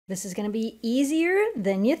This is gonna be easier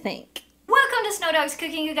than you think. Welcome to Snow Dogs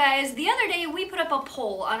Cooking, you guys. The other day we put up a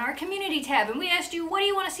poll on our community tab and we asked you, what do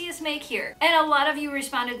you want to see us make here? And a lot of you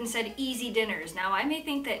responded and said easy dinners. Now I may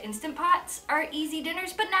think that Instant Pots are easy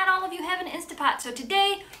dinners, but not all of you have an Instant Pot. So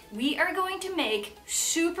today we are going to make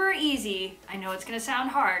super easy, I know it's gonna sound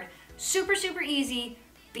hard, super easy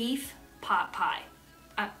beef pot pie.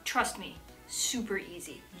 Trust me, super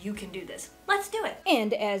easy. You can do this. Let's do it.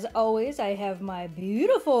 And as always, I have my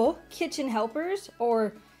beautiful kitchen helpers,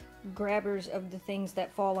 or grabbers of the things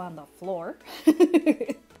that fall on the floor.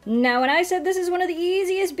 Now, when I said this is one of the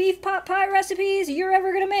easiest beef pot pie recipes you're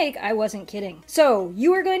ever gonna make, I wasn't kidding. So,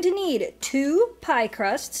 you are going to need 2 pie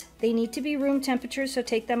crusts. They need to be room temperature, so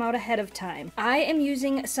take them out ahead of time. I am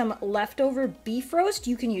using some leftover beef roast.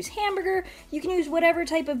 You can use hamburger, you can use whatever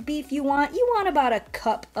type of beef you want. You want about a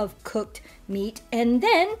cup of cooked meat, and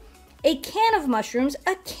then a can of mushrooms,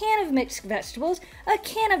 a can of mixed vegetables, a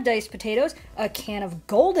can of diced potatoes, a can of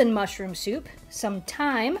golden mushroom soup, some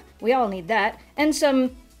thyme, we all need that, and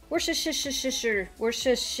some Worcestershire,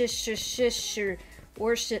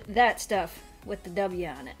 that stuff with the W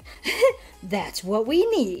on it. That's what we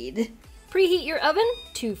need. Preheat your oven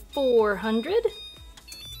to 400.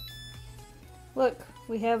 Look,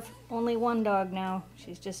 we have only one dog now.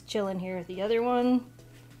 She's just chilling here. The other one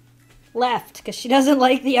left because she doesn't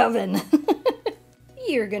like the oven.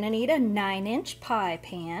 You're gonna need a 9-inch pie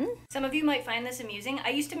pan. Some of you might find this amusing. I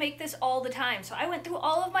used to make this all the time, so I went through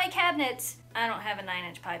all of my cabinets. I don't have a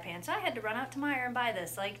 9-inch pie pan, so I had to run out to Meijer and buy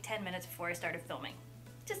this like 10 minutes before I started filming.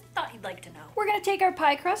 Just thought you'd like to know. We're gonna take our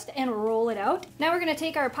pie crust and roll it out. Now we're gonna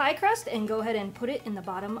take our pie crust and go ahead and put it in the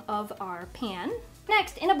bottom of our pan.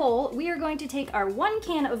 Next, in a bowl, we are going to take our 1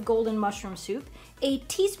 can of golden mushroom soup, a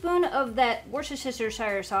teaspoon of that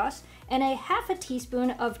Worcestershire sauce, and a half a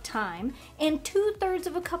teaspoon of thyme, and 2/3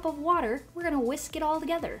 of a cup of water. We're gonna whisk it all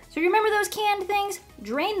together. So remember those canned things?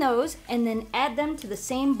 Drain those and then add them to the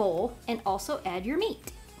same bowl, and also add your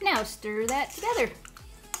meat. Now stir that together.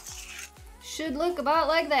 Should look about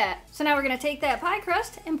like that. So now we're gonna take that pie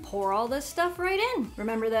crust and pour all this stuff right in.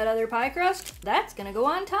 Remember that other pie crust? That's gonna go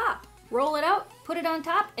on top. Roll it out, put it on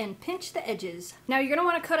top, and pinch the edges. Now you're gonna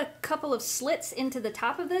wanna cut a couple of slits into the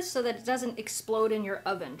top of this so that it doesn't explode in your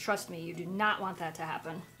oven. Trust me, you do not want that to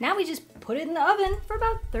happen. Now we just put it in the oven for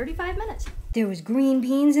about 35 minutes. There was green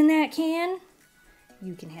beans in that can.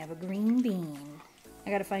 You can have a green bean. I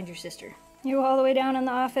gotta find your sister. You're all the way down in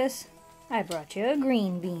the office. I brought you a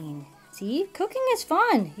green bean. See, cooking is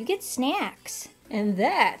fun. You get snacks. And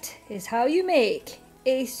that is how you make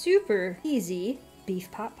a super easy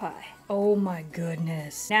beef pot pie. Oh my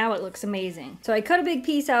goodness. Now it looks amazing. So I cut a big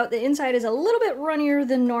piece out. The inside is a little bit runnier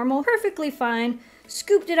than normal. Perfectly fine.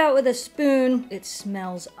 Scooped it out with a spoon. It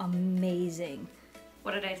smells amazing.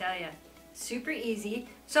 What did I tell you? Super easy.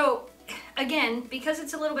 So again, because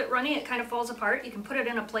it's a little bit runny, it kind of falls apart. You can put it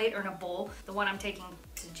in a plate or in a bowl. The one I'm taking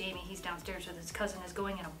to Jamie, he's downstairs with his cousin, is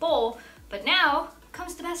going in a bowl. But now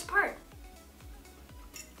comes the best part.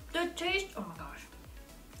 The taste, oh my gosh.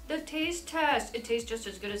 The taste test. It tastes just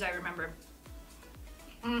as good as I remember.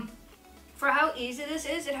 For how easy this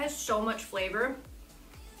is, it has so much flavor.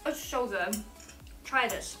 It's so good. Try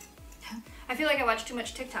this. I feel like I watch too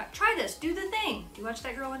much TikTok. Try this. Do the thing. Do you watch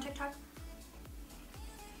that girl on TikTok?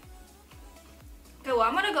 Okay, well,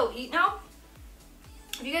 I'm gonna go eat now.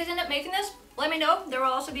 If you guys end up making this, let me know. There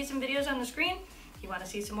will also be some videos on the screen if you want to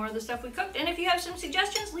see some more of the stuff we cooked. And if you have some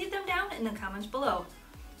suggestions, leave them down in the comments below.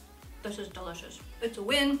 This is delicious. It's a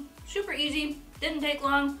win. Super easy. Didn't take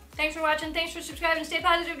long. Thanks for watching. Thanks for subscribing. Stay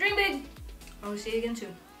positive. Dream big. I will see you again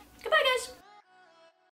soon. Goodbye, guys.